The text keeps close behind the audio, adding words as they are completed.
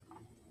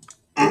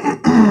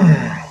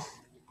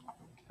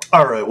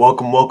All right,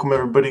 welcome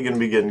everybody. Going to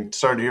be getting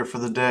started here for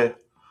the day.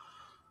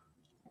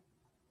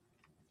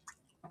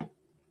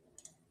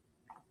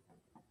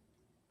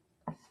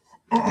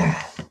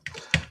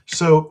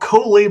 So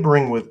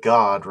co-laboring with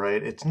God,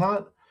 right? It's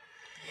not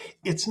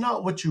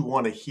what you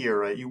want to hear,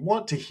 right? You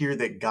want to hear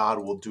that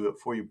God will do it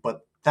for you,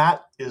 but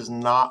that is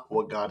not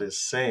what God is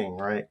saying,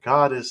 right?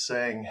 God is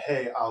saying,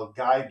 "Hey, I'll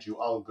guide you.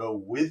 I'll go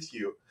with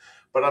you."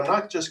 But I'm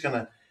not just going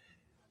to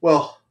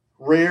well,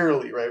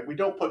 rarely, right? We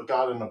don't put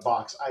God in a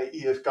box,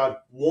 i.e., if God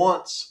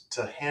wants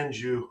to hand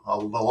you the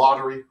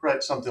lottery,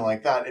 right? Something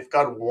like that. If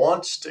God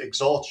wants to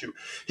exalt you,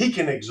 He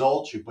can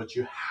exalt you, but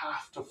you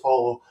have to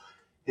follow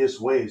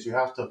His ways. You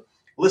have to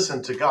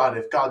listen to God.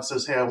 If God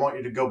says, "Hey, I want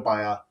you to go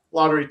buy a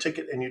lottery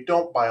ticket," and you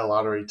don't buy a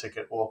lottery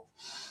ticket, well,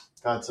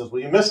 God says,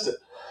 "Well, you missed it.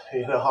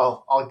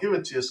 I'll give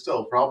it to you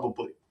still,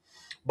 probably,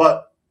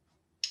 but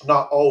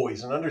not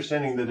always." And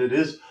understanding that it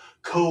is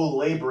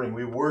co-laboring,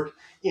 we work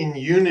in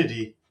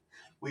unity,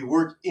 we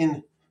work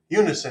in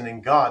unison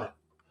in God.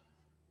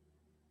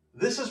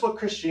 This is what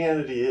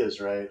Christianity is,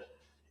 right?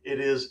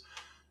 It is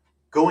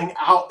going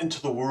out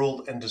into the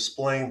world and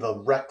displaying the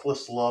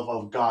reckless love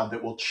of God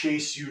that will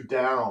chase you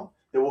down,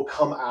 that will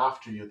come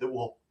after you, that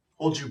will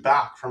hold you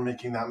back from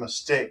making that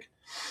mistake.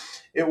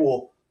 It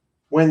will,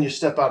 when you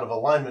step out of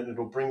alignment,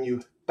 it'll bring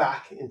you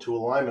back into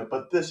alignment.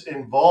 But this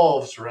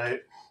involves, right,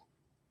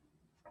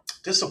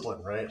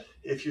 discipline, right?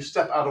 If you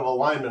step out of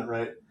alignment,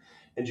 right,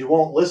 and you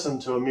won't listen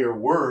to a mere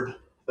word,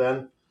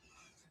 then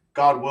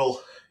God will,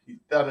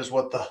 that is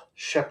what the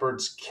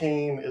shepherd's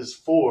cane is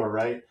for,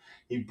 right?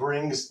 He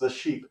brings the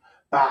sheep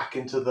back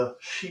into the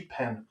sheep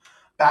pen,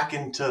 back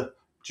into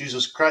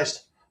Jesus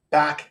Christ,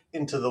 back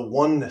into the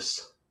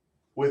oneness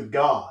with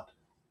God.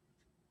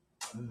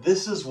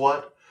 This is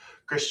what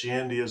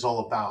Christianity is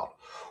all about.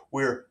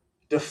 We're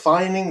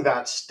defining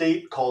that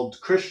state called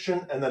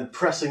Christian and then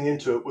pressing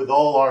into it with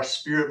all our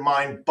spirit,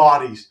 mind,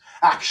 bodies,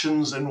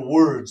 actions, and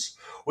words.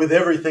 With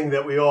everything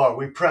that we are,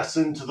 we press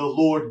into the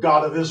Lord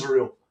God of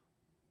Israel,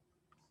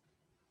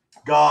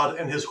 God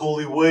and His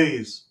holy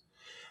ways.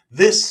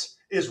 This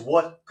is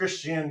what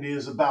Christianity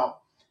is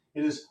about.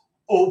 It is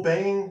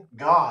obeying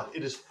God.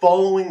 It is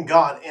following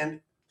God.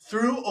 And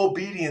through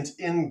obedience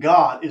in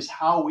God is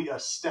how we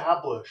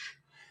establish,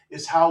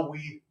 is how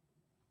we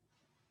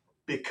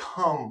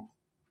become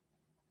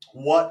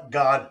what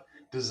God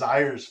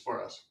desires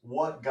for us,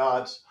 what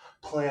God's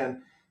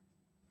plan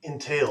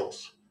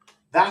entails.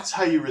 That's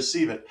how you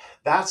receive it.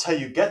 That's how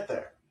you get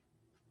there.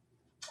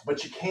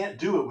 But you can't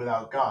do it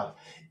without God.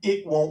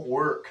 It won't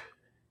work.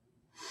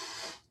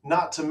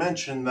 Not to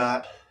mention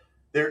that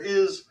there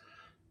is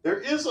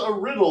a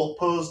riddle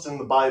posed in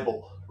the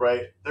Bible,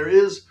 right? There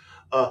is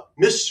a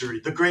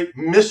mystery, the great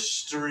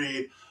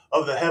mystery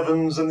of the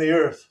heavens and the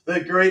earth, the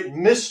great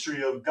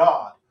mystery of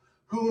God.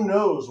 Who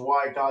knows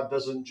why God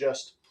doesn't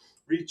just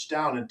reach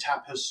down and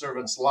tap His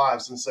servants'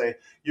 lives and say,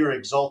 "You're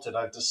exalted.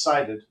 I've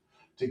decided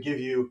to give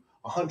you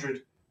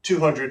 100,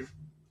 200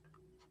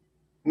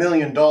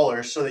 million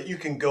dollars so that you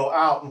can go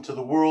out into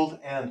the world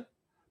and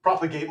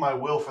propagate my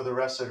will for the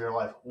rest of your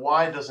life."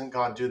 Why doesn't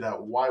God do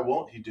that? Why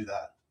won't He do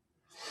that?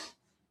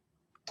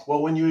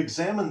 Well, when you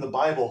examine the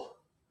Bible,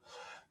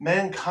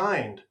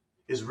 mankind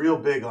is real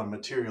big on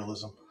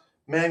materialism.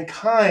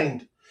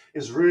 Mankind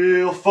is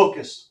real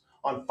focused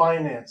on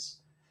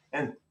finance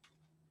and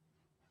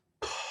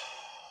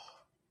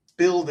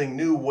building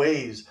new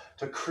ways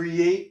to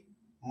create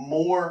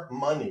more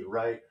money,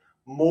 right?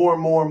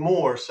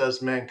 More,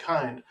 says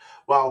mankind,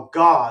 while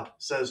God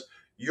says,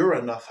 "You're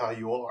enough how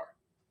you are."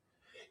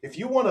 If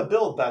you want to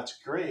build, that's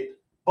great,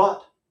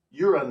 but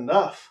you're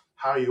enough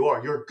how you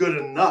are. You're good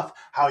enough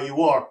how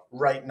you are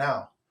right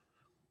now.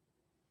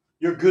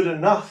 You're good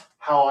enough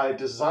how I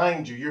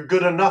designed you. You're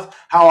good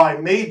enough how I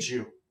made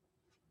you.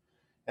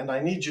 And I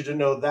need you to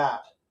know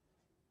that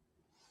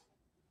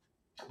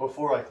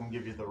before I can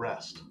give you the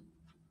rest.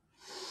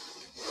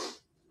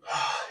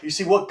 You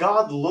see, what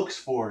God looks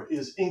for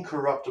is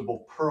incorruptible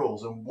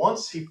pearls. And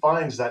once He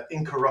finds that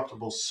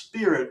incorruptible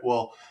spirit,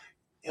 well,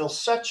 He'll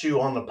set you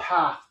on the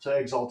path to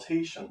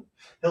exaltation.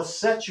 He'll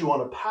set you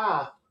on a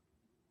path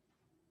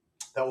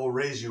that will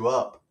raise you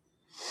up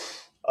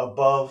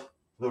above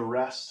the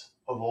rest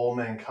of all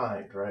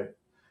mankind, right?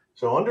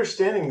 So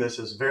understanding this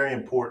is very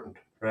important,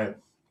 right?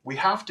 We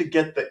have to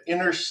get the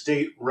inner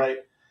state right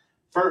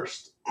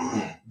first.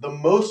 The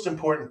most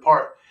important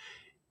part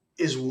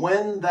is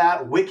when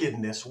that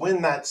wickedness,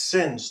 when that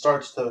sin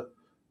starts to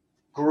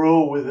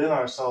grow within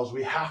ourselves,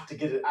 we have to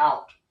get it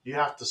out. You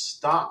have to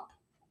stop,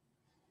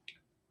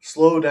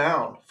 slow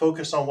down,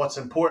 focus on what's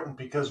important,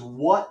 because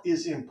what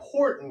is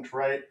important,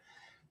 right?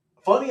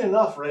 Funny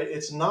enough, right?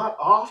 It's not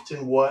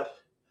often what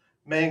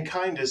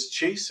mankind is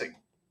chasing.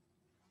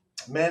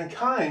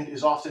 Mankind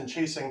is often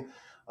chasing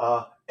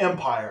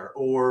empire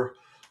or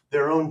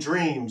their own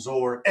dreams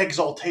or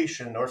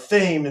exaltation or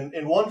fame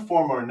in one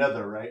form or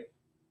another, right?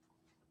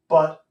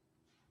 But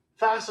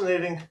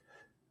fascinating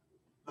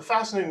the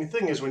fascinating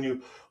thing is when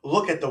you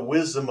look at the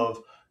wisdom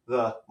of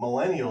the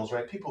millennials,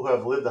 right? People who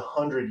have lived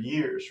 100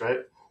 years,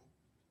 right?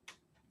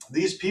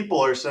 These people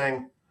are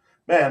saying,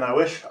 man, I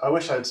wish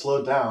I had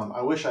slowed down.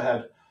 I wish I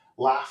had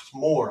laughed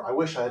more. I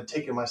wish I had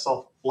taken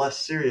myself less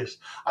serious.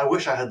 I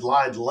wish I had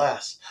lied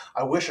less.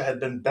 I wish I had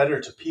been better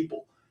to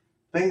people.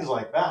 Things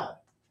like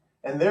that.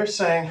 And they're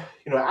saying,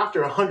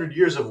 after 100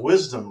 years of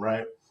wisdom,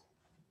 right?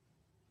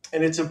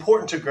 And it's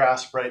important to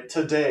grasp, right,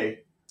 today,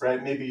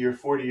 right? Maybe you're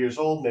 40 years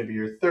old, maybe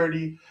you're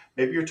 30,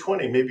 maybe you're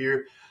 20, maybe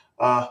you're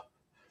uh,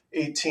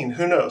 18,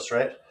 who knows,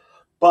 right?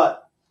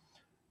 But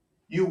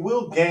you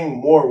will gain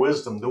more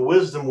wisdom. The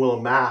wisdom will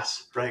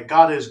amass, right?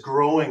 God is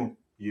growing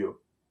you.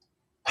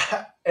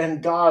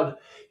 And God,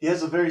 He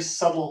has a very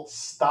subtle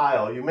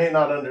style. You may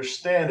not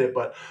understand it,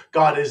 but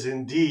God is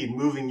indeed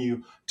moving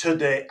you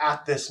today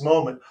at this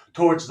moment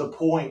towards the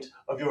point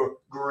of your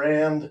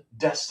grand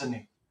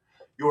destiny,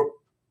 your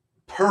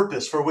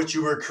purpose for which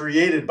you were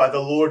created by the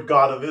Lord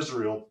God of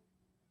Israel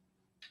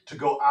to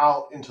go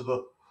out into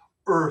the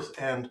earth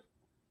and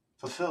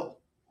fulfill,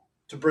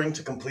 to bring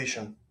to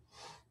completion.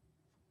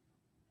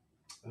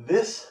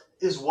 This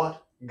is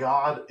what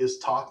God is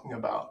talking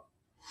about.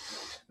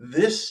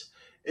 This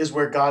is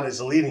where God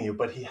is leading you,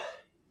 but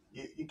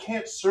you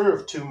can't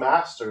serve two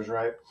masters,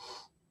 right?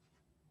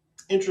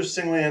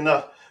 Interestingly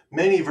enough,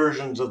 many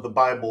versions of the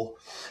Bible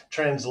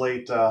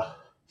translate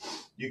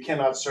you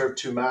cannot serve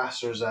two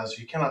masters as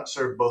you cannot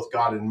serve both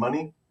God and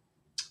money.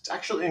 It's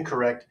actually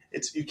incorrect.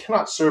 It's you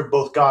cannot serve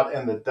both God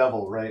and the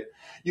devil, right?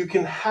 You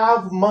can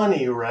have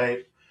money,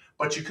 right?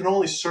 But you can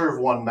only serve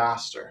one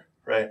master,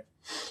 right?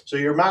 So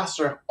your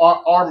master,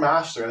 our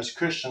master as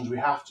Christians, we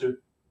have to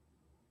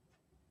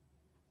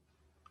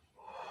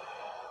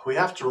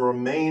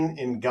remain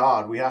in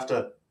God. We have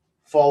to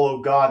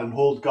follow God and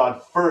hold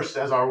God first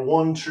as our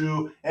one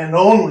true and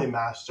only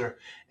master.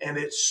 And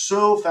it's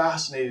so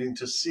fascinating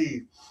to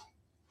see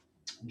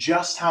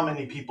just how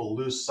many people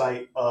lose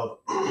sight of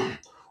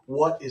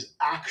what is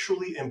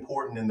actually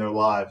important in their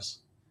lives.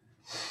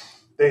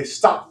 They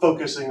stop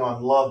focusing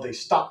on love. They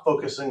stop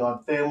focusing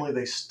on family.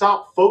 They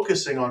stop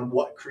focusing on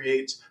what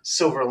creates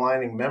silver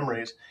lining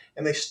memories.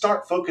 And they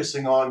start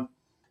focusing on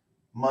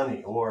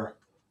money or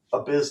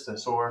a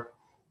business or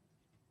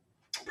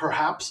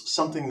perhaps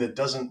something that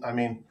doesn't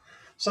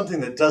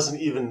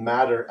even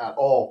matter at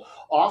all.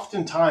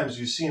 Oftentimes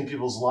you see in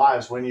people's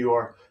lives when you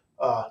are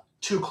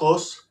too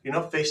close,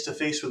 face to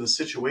face with a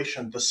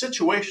situation, the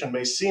situation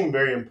may seem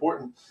very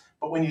important,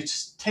 but when you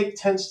take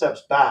 10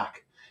 steps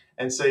back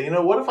and say,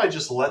 what if I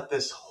just let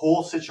this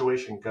whole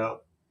situation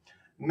go?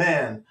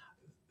 Man,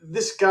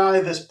 this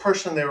guy, this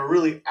person, they were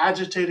really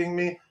agitating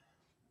me.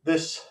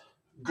 This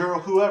girl,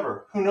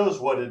 whoever, who knows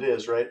what it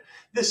is, right?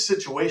 This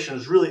situation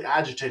is really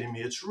agitating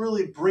me. It's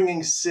really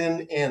bringing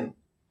sin in.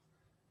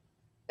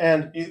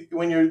 And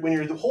when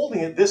you're holding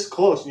it this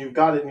close and you've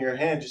got it in your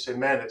hand, you say,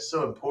 "Man, it's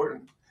so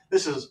important.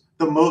 This is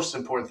the most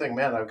important thing,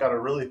 man. I've got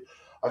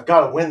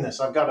to win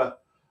this. I've got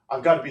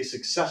to be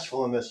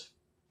successful in this."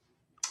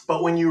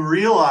 But when you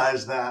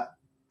realize that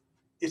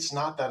it's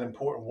not that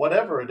important,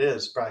 whatever it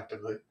is,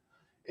 practically,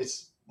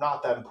 it's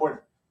not that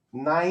important.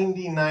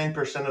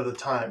 99% of the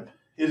time,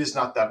 it is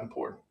not that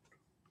important.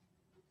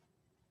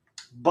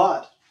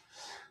 But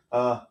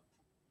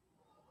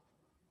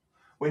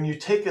when you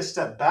take a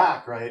step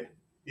back, right,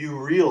 you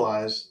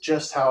realize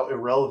just how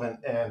irrelevant,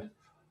 and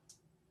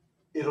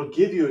it'll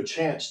give you a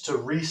chance to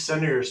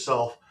recenter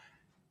yourself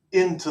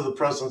into the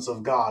presence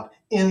of God,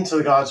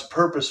 into God's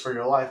purpose for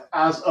your life,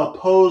 as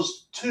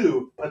opposed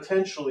to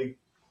potentially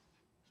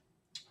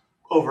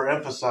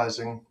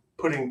overemphasizing,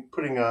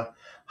 putting a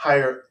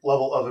higher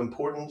level of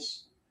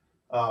importance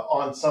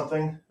on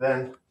something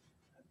than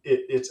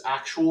its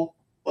actual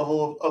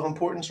level of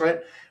importance, right?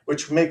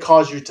 Which may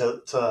cause you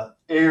to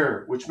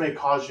err, which may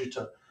cause you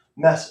to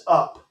mess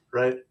up,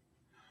 right?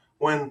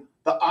 When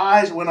the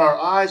eyes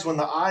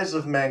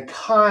of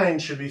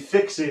mankind should be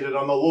fixated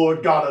on the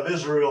Lord God of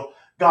Israel,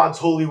 God's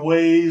holy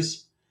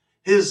ways,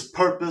 His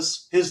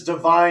purpose, His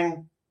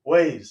divine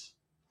ways,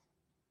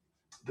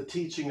 the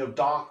teaching of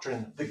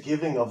doctrine, the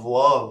giving of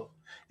love,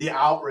 the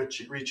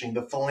outreaching,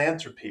 the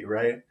philanthropy,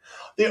 right?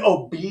 The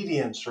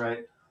obedience,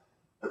 right?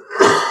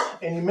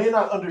 And you may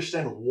not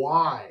understand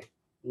why,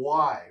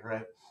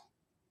 right?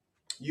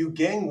 You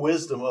gain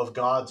wisdom of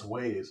God's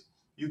ways.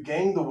 You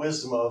gain the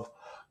wisdom of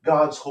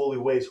God's holy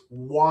ways,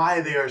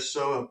 why they are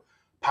so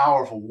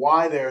powerful,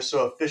 why they are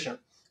so efficient,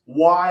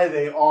 why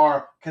they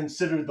are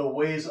considered the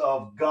ways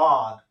of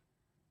God,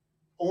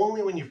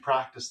 only when you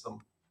practice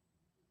them.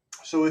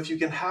 So if you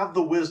can have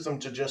the wisdom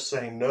to just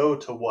say no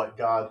to what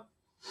God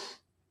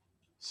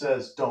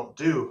says don't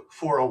do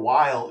for a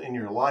while in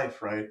your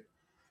life, right?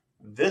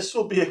 This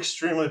will be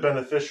extremely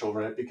beneficial,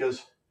 right?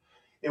 Because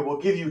it will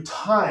give you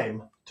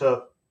time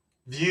to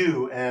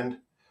view and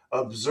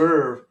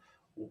observe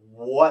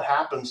what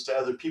happens to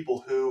other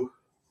people who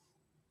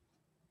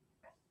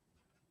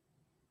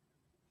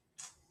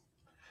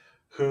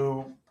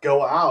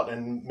go out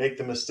and make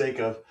the mistake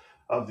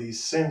of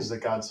these sins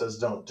that God says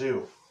don't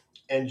do.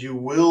 And you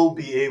will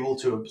be able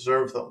to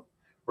observe them,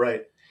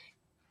 right?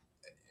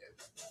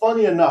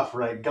 Funny enough,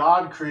 right?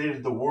 God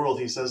created the world.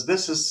 He says,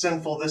 this is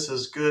sinful, this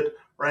is good,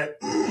 right?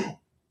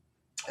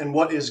 And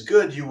what is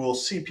good, you will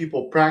see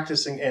people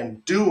practicing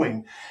and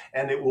doing,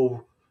 and it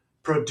will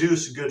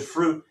produce good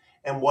fruit.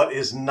 And what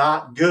is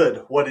not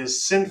good, what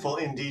is sinful,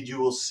 indeed, you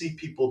will see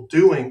people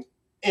doing,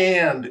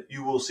 and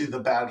you will see the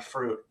bad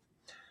fruit.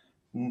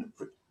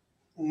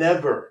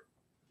 Never,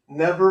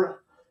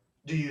 never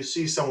do you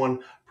see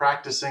someone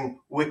practicing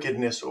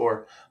wickedness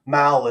or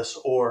malice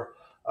or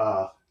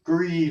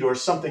greed or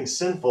something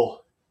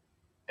sinful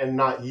and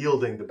not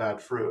yielding the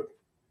bad fruit.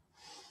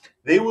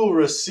 They will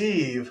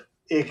receive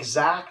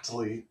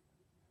exactly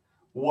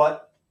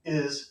what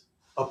is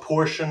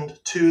apportioned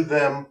to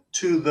them,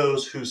 to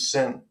those who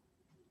sin,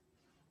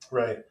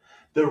 right?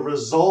 The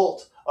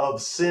result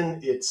of sin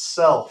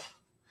itself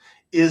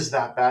is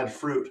that bad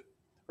fruit,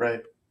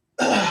 right?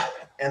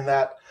 And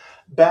that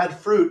bad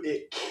fruit,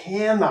 it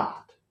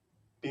cannot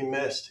be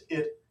missed.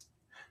 It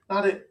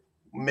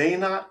may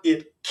not,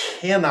 it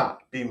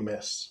cannot be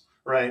missed,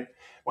 right?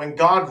 When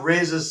God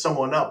raises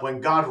someone up,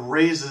 when God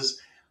raises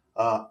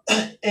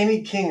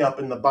any king up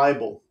in the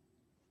Bible,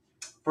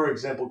 for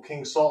example,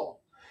 King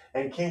Saul,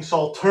 and King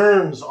Saul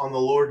turns on the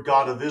Lord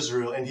God of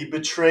Israel and he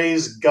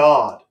betrays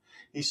God.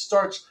 He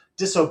starts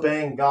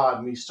disobeying God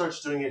and he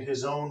starts doing it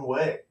his own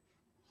way.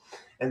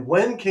 And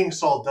when King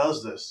Saul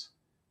does this,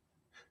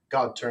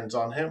 God turns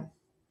on him.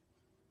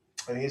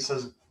 And he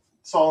says,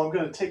 Saul, I'm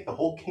going to take the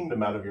whole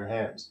kingdom out of your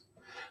hands.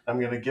 I'm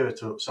going to give it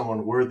to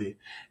someone worthy.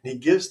 And he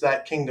gives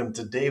that kingdom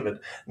to David.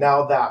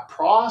 Now, that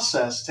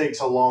process takes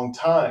a long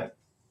time.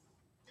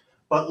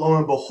 But lo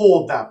and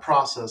behold, that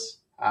process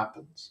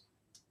happens.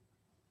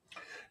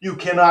 You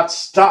cannot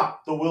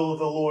stop the will of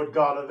the Lord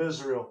God of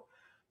Israel.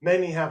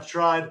 Many have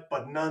tried,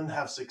 but none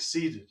have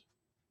succeeded.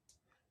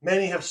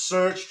 Many have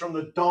searched from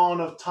the dawn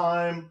of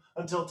time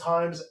until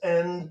time's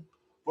end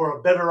for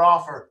a better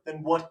offer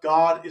than what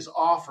God is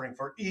offering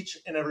for each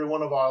and every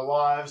one of our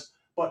lives,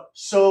 but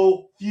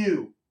so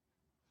few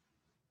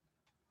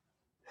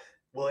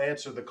will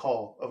answer the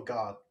call of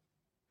God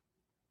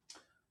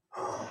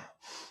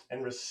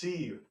and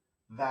receive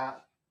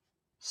that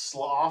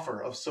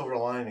offer of silver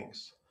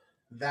linings,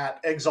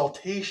 that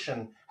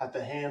exaltation at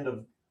the hand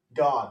of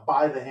God,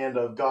 by the hand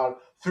of God,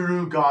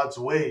 through God's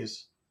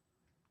ways.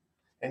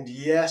 And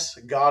yes,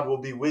 God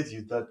will be with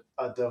you.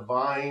 A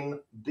divine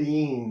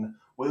being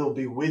will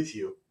be with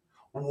you,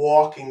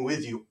 walking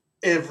with you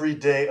every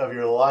day of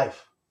your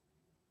life,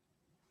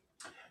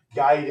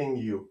 guiding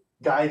you,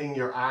 guiding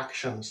your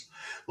actions,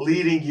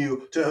 leading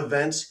you to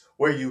events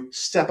where you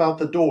step out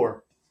the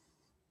door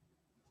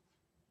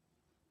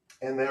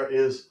and there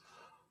is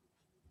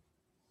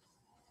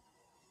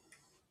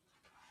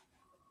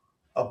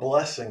a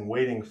blessing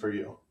waiting for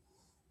you,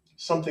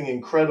 something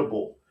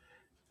incredible,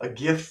 a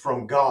gift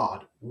from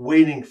God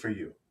waiting for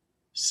you,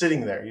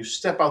 sitting there. You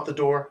step out the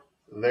door,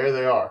 there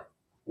they are,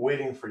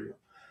 waiting for you.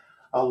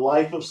 A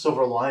life of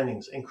silver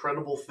linings,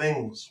 incredible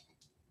things.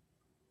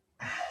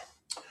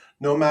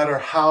 No matter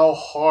how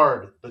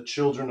hard the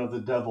children of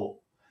the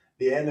devil,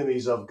 the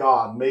enemies of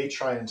God, may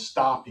try and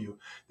stop you,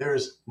 there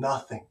is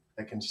nothing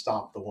that can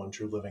stop the one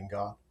true living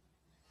God.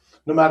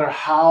 No matter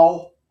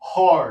how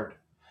hard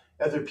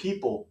other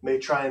people may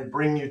try and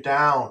bring you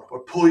down or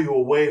pull you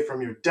away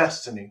from your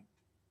destiny,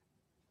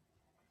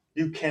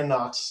 you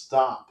cannot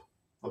stop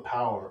the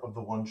power of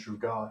the one true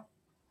God.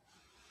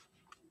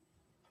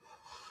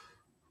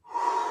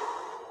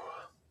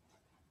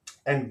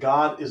 And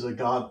God is a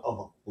God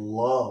of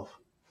love,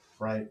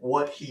 right?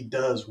 What he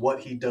does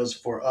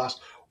for us,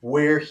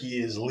 where he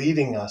is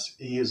leading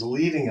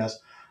us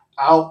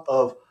out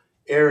of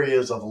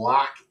areas of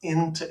lack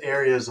into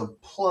areas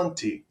of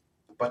plenty.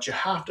 But you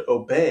have to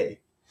obey.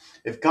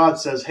 If God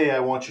says, hey, I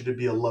want you to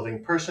be a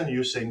loving person,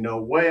 you say,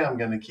 no way, I'm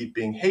going to keep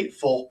being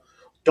hateful.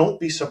 Don't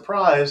be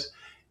surprised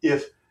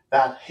if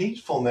that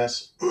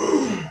hatefulness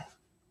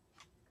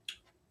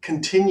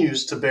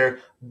continues to bear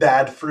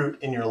bad fruit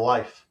in your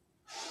life.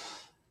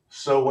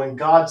 So when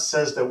God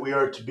says that we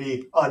are to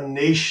be a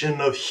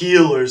nation of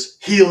healers,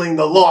 healing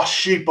the lost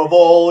sheep of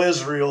all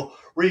Israel,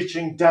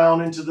 reaching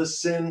down into the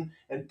sin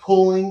and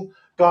pulling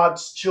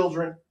God's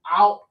children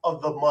out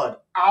of the mud,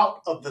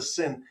 out of the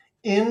sin,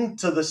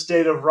 into the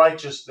state of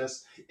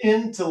righteousness,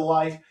 into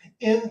life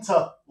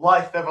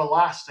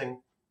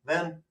everlasting,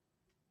 then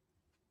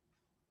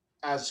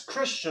as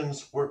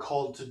Christians, we're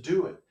called to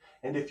do it.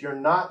 And if you're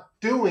not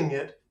doing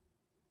it,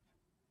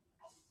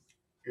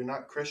 you're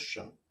not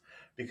Christian.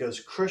 Because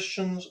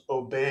Christians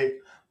obey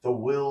the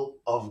will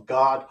of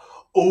God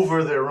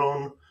over their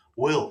own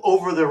will,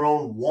 over their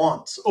own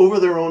wants, over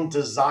their own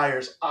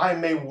desires. I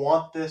may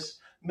want this.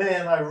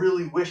 Man, I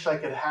really wish I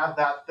could have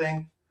that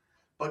thing.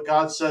 But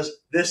God says,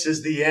 this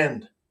is the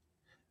end.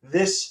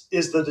 This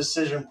is the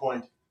decision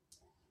point.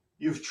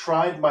 You've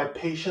tried my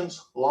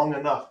patience long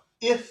enough.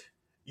 If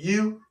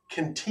you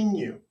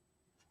continue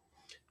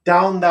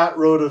down that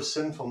road of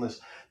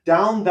sinfulness,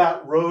 down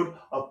that road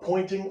of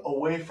pointing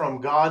away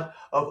from God,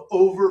 of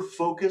over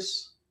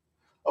focus,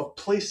 of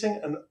placing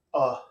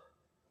a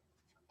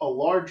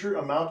larger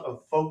amount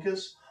of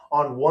focus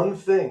on one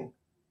thing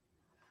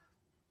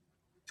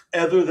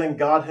other than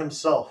God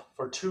himself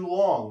for too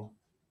long,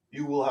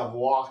 you will have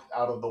walked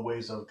out of the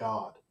ways of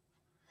God.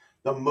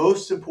 The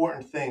most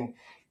important thing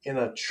in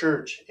a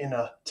church, in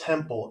a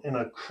temple, in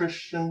a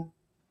Christian's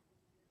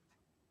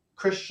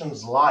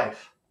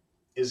life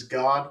is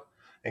God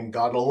and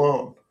God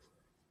alone.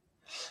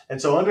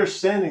 And so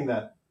understanding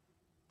that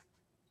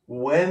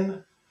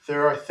when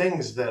there are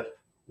things that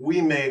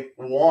we may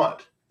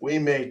want, we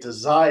may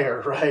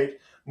desire, right?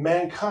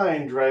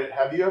 Mankind, right?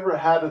 Have you ever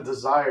had a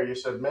desire? You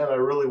said, man, I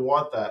really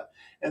want that.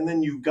 And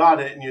then you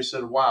got it and you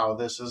said, wow,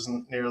 this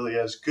isn't nearly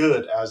as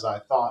good as I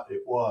thought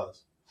it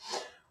was.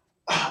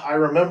 I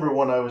remember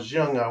when I was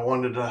young, I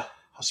wanted a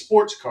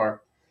sports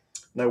car.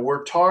 And I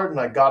worked hard and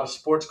I got a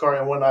sports car.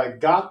 And when I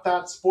got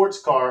that sports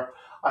car,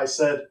 I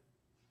said,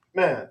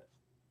 man,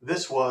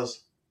 this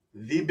was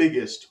the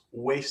biggest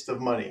waste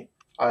of money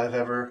I have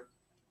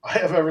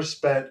ever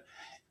spent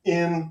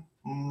in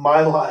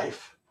my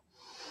life.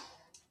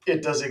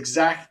 It does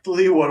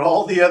exactly what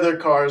all the other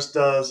cars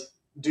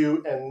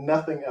do and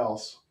nothing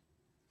else.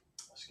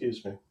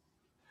 Excuse me.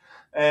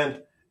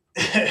 And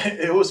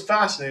it was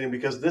fascinating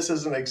because this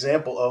is an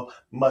example of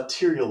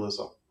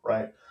materialism,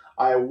 right?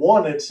 I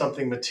wanted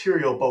something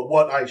material, but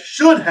what I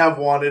should have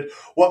wanted,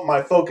 what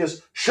my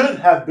focus should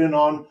have been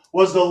on,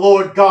 was the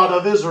Lord God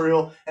of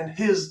Israel and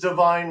his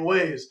divine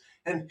ways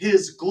and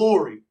his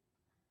glory,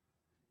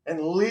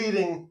 and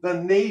leading the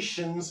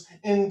nations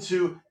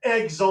into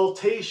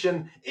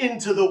exaltation,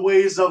 into the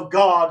ways of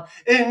God,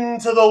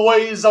 into the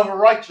ways of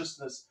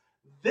righteousness.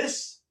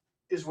 This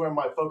is where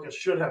my focus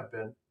should have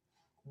been.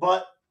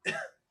 But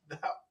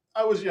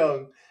I was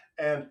young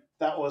and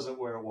that wasn't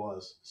where it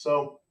was.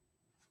 So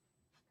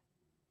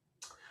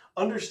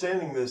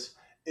understanding this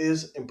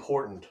is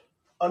important.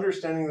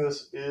 Understanding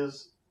this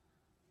is,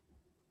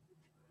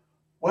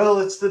 well,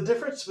 it's the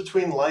difference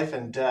between life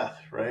and death,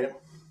 right?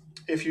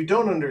 If you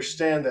don't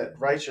understand that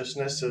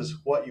righteousness is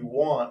what you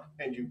want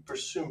and you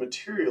pursue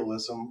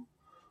materialism,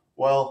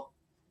 well,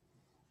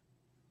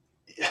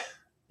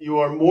 you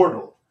are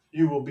mortal.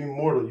 You will be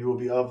mortal. You will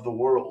be of the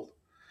world.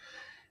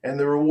 And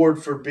the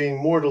reward for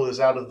being mortal is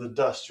out of the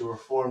dust you were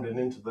formed, and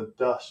into the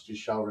dust you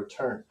shall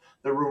return.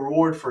 The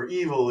reward for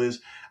evil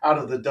is out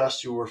of the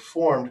dust you were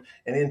formed,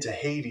 and into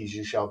Hades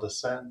you shall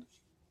descend.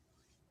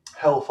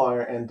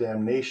 Hellfire and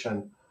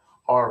damnation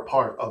are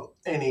part of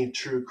any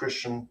true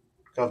Christian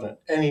covenant.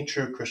 Any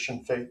true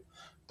Christian faith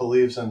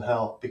believes in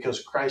hell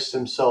because Christ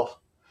himself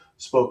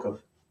spoke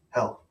of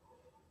hell.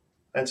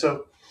 And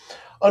so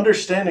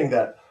understanding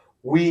that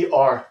we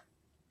are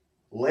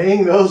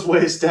laying those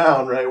ways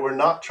down, right? We're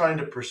not trying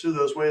to pursue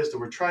those ways, that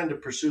we're trying to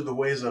pursue the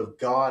ways of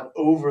God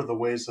over the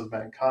ways of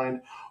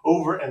mankind,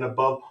 over and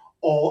above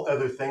all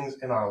other things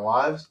in our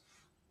lives.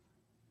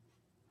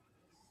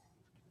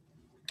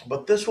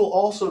 But this will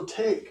also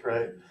take,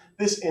 right?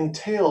 This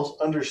entails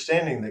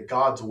understanding that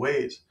God's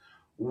ways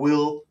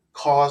will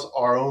cause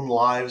our own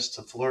lives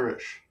to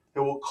flourish. It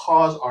will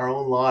cause our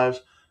own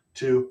lives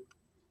to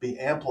be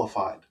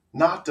amplified,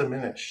 not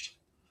diminished,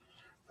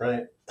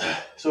 right?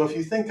 So if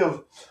you think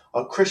of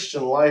a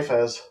Christian life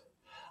as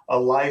a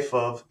life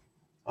of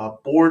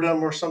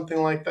boredom or something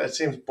like that, it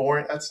seems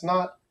boring. That's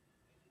not,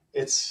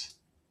 it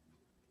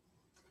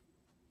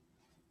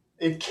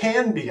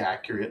can be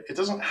accurate. It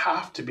doesn't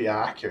have to be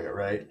accurate,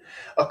 right?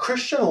 A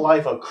Christian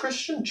life, a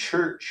Christian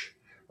church,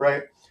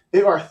 right?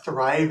 They are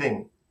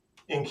thriving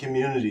in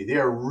community. They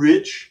are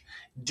rich,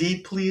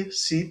 deeply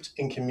seeped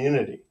in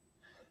community.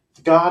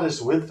 God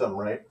is with them,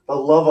 right? The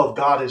love of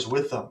God is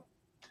with them.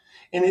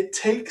 And it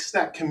takes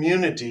that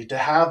community to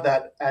have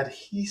that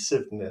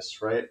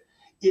adhesiveness, right?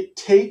 It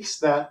takes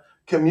that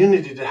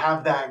community to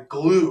have that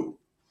glue.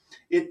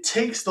 It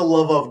takes the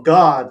love of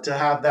God to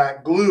have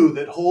that glue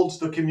that holds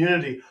the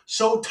community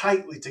so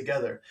tightly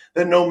together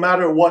that no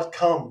matter what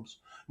comes,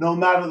 no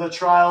matter the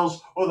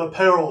trials or the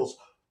perils,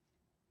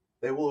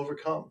 they will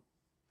overcome.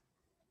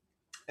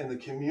 And the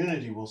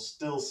community will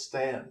still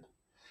stand.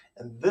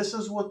 And this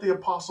is what the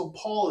Apostle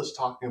Paul is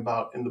talking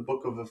about in the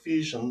book of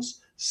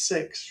Ephesians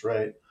 6,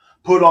 right?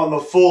 Put on the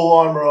full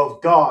armor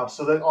of God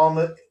so that on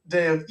the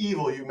day of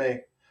evil you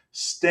may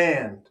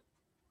stand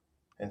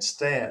and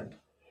stand,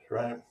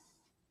 right?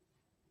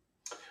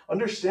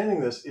 Understanding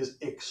this is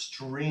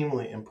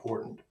extremely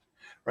important,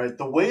 right?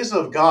 The ways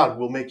of God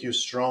will make you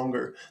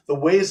stronger. The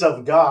ways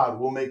of God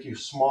will make you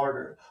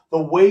smarter.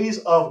 The ways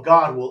of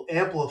God will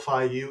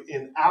amplify you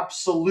in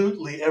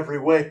absolutely every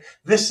way.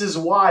 This is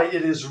why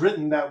it is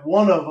written that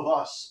one of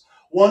us,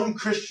 one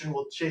Christian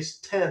will chase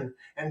 10,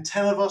 and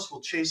 10 of us will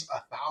chase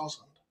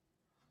 1,000.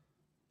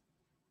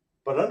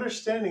 But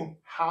understanding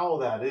how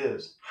that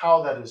is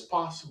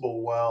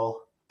possible,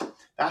 well,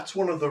 that's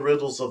one of the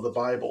riddles of the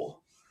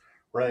Bible,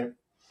 right?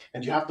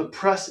 And you have to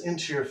press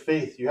into your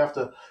faith. You have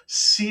to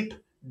seep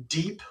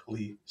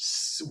deeply,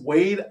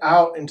 wade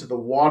out into the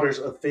waters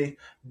of faith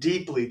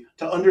deeply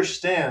to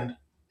understand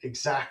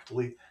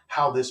exactly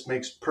how this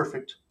makes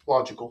perfect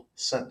logical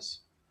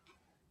sense.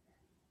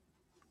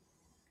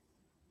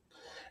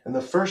 And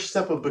the first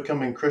step of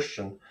becoming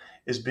Christian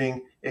is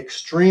being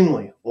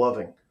extremely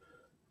loving.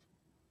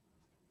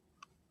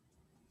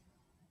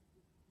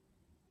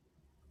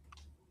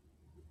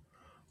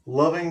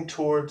 loving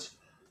towards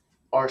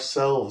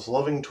ourselves,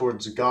 loving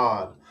towards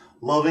God,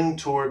 loving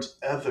towards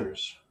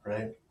others,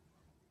 right?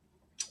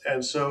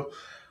 And so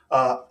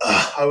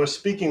I was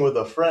speaking with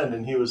a friend,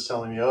 and he was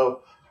telling me,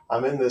 oh,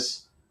 I'm in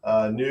this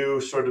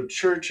new sort of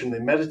church, and they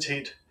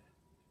meditate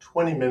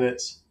 20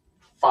 minutes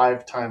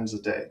 5 times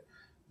a day.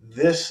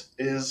 This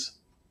is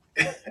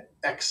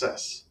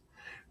excess,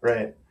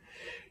 right?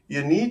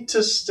 You need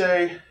to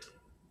stay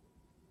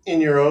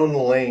in your own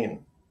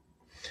lane.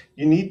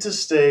 You need to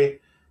stay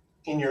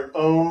in your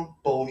own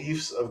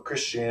beliefs of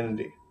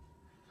Christianity.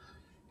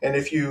 And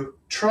if you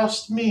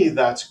trust me,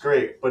 that's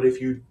great. But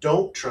if you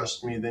don't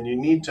trust me, then you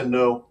need to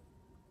know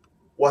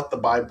what the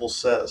Bible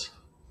says,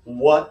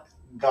 what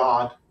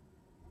God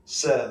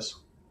says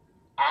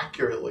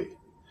accurately.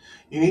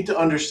 You need to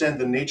understand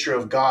the nature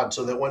of God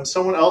so that when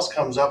someone else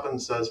comes up and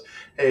says,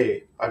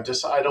 hey, I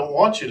don't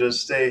want you to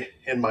stay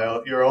in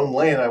your own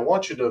lane. I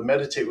want you to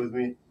meditate with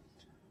me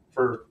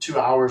for 2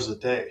 hours a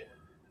day.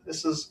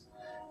 It's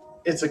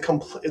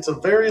a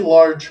very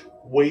large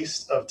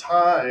waste of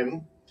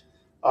time,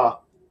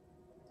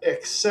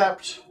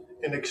 except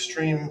in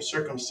extreme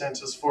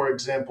circumstances. For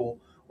example,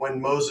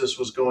 when Moses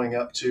was going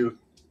up to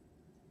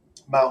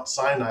Mount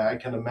Sinai, I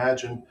can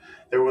imagine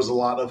there was a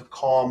lot of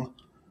calm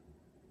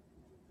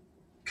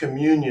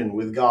communion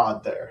with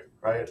God there,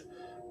 right?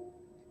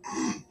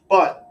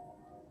 But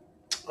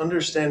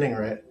understanding,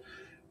 right,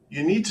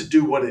 you need to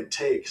do what it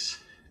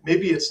takes.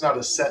 Maybe it's not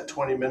a set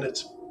 20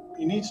 minutes.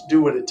 You need to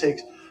do what it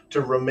takes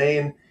to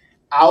remain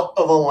out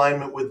of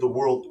alignment with the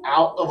world,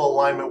 out of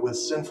alignment with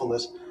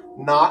sinfulness,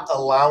 not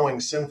allowing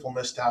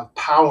sinfulness to have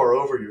power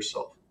over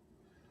yourself,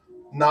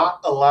 not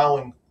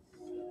allowing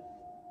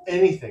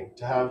anything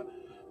to have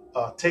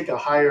take a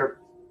higher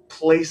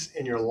place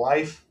in your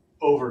life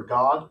over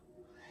God.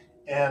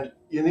 And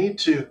you need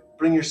to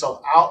bring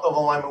yourself out of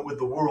alignment with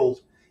the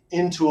world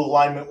into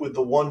alignment with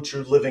the one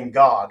true living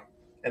God.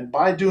 And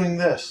by doing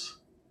this,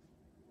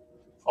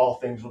 all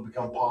things will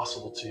become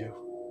possible to you.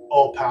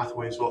 All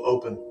pathways will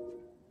open.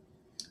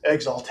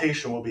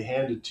 Exaltation will be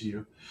handed to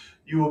you.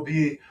 You will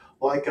be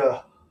like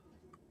a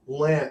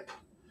lamp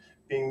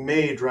being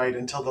made, right,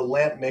 until the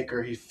lamp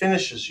maker, he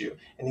finishes you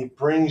and he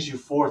brings you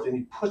forth and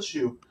he puts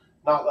you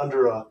not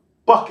under a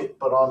bucket,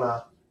 but on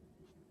a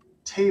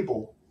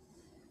table,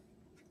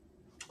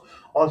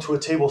 onto a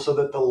table so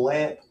that the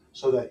lamp,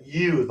 so that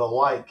you, the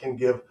light, can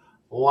give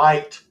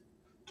light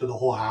to the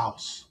whole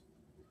house,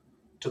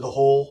 to the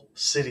whole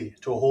city,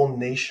 to a whole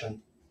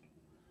nation.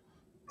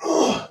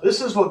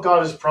 This is what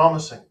God is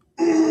promising.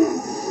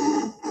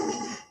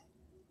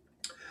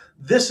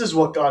 This is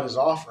what God is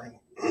offering.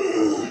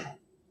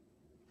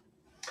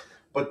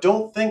 But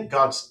don't think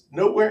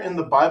nowhere in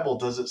the Bible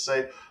does it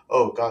say,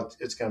 oh, God,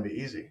 it's going to be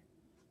easy.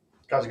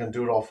 God's going to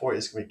do it all for you.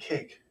 It's going to be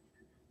cake.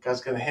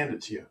 God's going to hand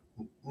it to you.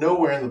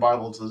 Nowhere in the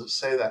Bible does it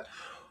say that.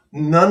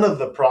 None of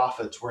the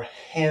prophets were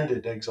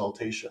handed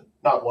exaltation.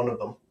 Not one of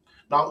them.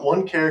 Not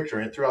one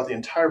character throughout the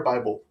entire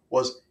Bible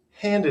was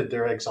handed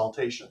their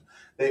exaltation.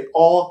 They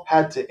all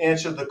had to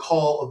answer the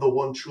call of the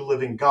one true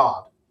living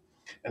God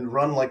and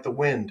run like the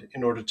wind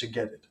in order to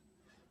get it.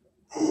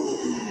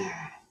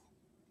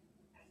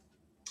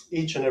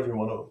 Each and every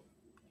one of them.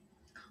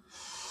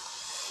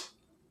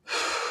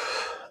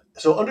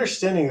 So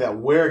understanding that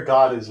where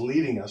God is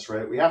leading us,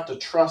 right? We have to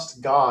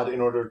trust God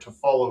in order to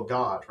follow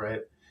God,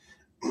 right?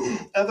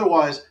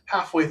 Otherwise,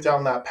 halfway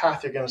down that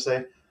path, you're going to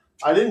say,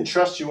 I didn't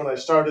trust you when I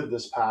started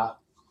this path.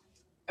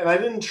 And I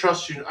didn't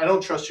trust you. I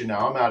don't trust you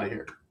now. I'm out of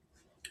here,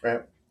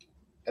 right?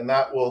 And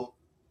that will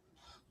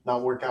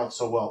not work out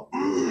so well.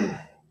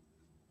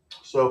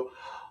 So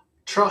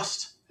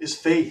trust is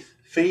faith.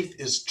 Faith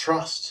is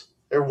trust.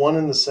 They're one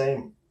and the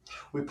same.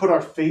 We put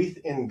our faith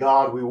in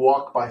God. We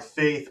walk by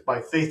faith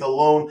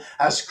alone.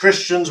 As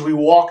Christians, we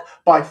walk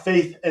by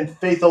faith and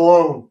faith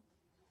alone.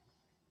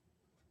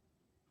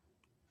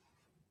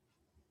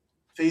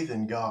 Faith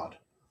in God.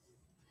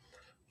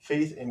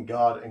 Faith in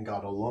God and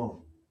God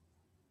alone.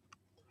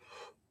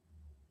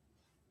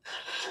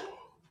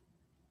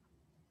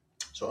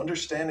 So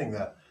understanding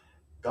that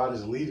God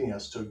is leading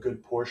us to a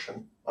good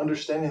portion,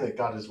 understanding that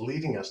God is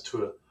leading us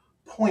to a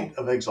point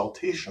of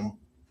exaltation,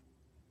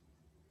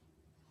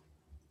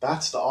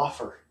 that's the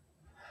offer.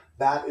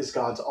 That is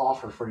God's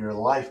offer for your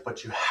life,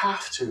 but you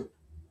have to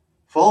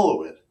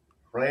follow it,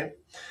 right?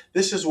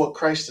 This is what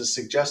Christ is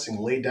suggesting.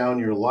 Lay down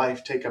your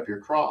life, take up your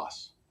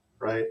cross,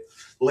 right?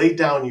 Lay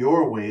down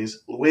your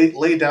ways,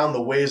 lay down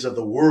the ways of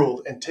the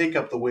world and take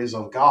up the ways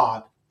of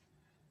God,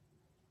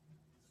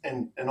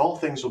 and all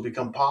things will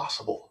become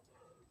possible.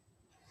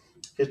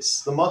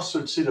 It's the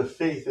mustard seed of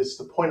faith. It's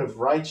the point of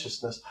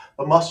righteousness,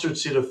 the mustard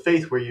seed of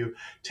faith, where you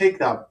take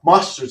that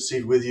mustard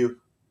seed with you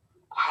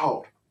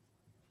out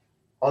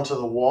onto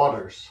the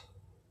waters.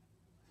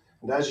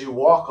 And as you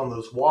walk on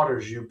those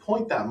waters, you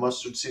point that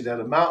mustard seed at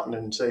a mountain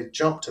and say,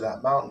 jump to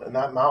that mountain. And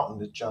that mountain,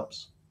 it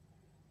jumps.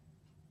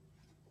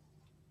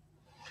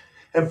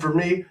 And for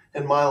me,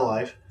 in my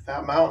life,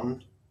 that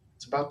mountain,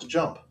 it's about to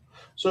jump.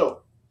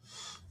 So,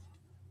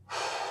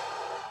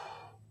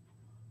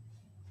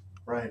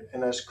 right.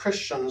 And as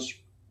Christians,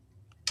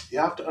 You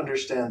have to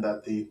understand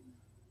that the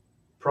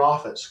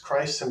prophets,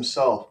 Christ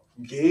himself,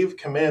 gave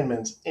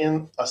commandments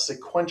in a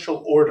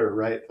sequential order,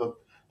 right?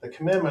 The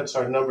commandments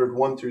are numbered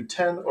 1 through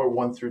 10 or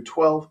 1 through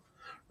 12,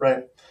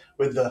 right?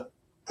 With the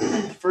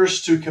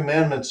first two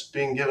commandments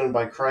being given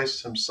by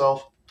Christ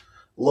himself.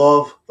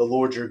 Love the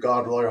Lord your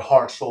God with all your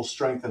heart, soul,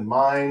 strength, and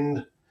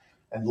mind,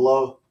 and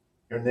love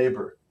your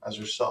neighbor as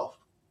yourself.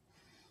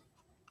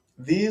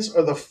 These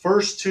are the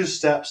first two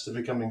steps to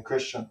becoming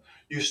Christian.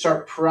 You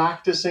start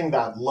practicing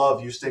that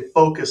love. You stay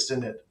focused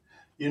in it.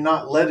 You're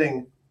not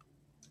letting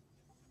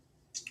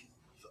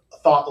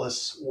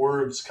thoughtless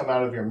words come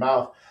out of your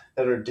mouth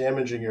that are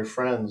damaging your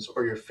friends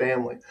or your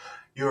family.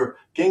 You're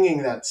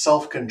gaining that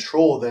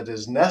self-control that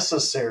is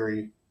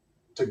necessary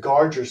to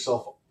guard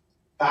yourself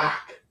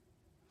back,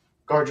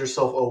 guard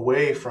yourself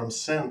away from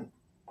sin.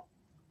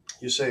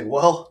 You say,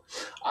 well,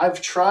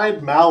 I've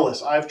tried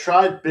malice, I've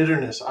tried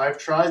bitterness, I've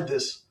tried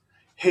this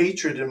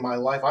hatred in my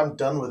life. I'm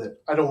done with it.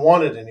 I don't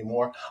want it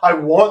anymore. I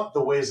want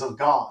the ways of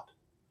God.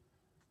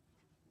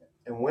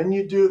 And when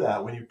you do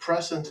that, when you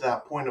press into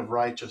that point of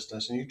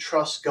righteousness and you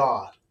trust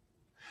God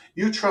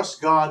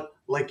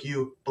like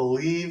you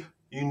believe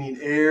you need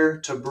air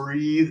to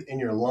breathe in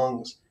your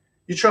lungs.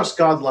 You trust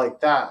God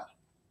like that.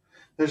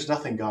 There's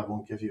nothing God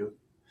won't give you.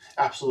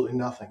 Absolutely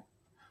nothing.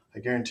 I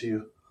guarantee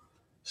you.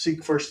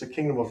 Seek first the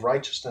kingdom of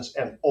righteousness,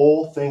 and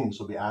all things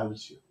will be added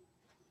to you.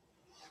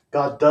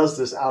 God does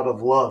this out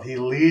of love. He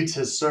leads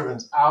his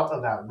servants out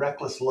of that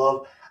reckless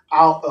love,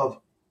 out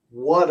of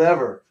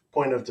whatever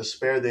point of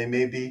despair they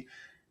may be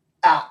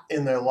at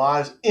in their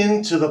lives,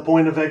 into the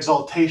point of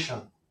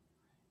exaltation,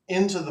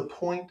 into the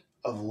point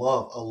of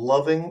love, a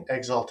loving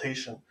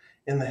exaltation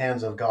in the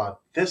hands of God.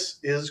 This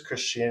is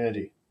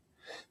Christianity.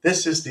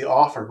 This is the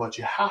offer, but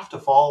you have to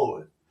follow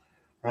it,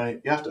 right?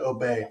 You have to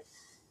obey.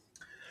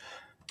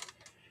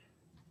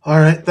 All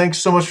right. Thanks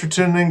so much for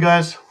tuning in,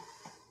 guys.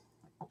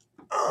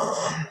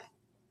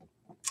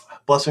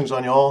 Blessings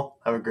on you all.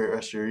 Have a great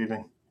rest of your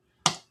evening.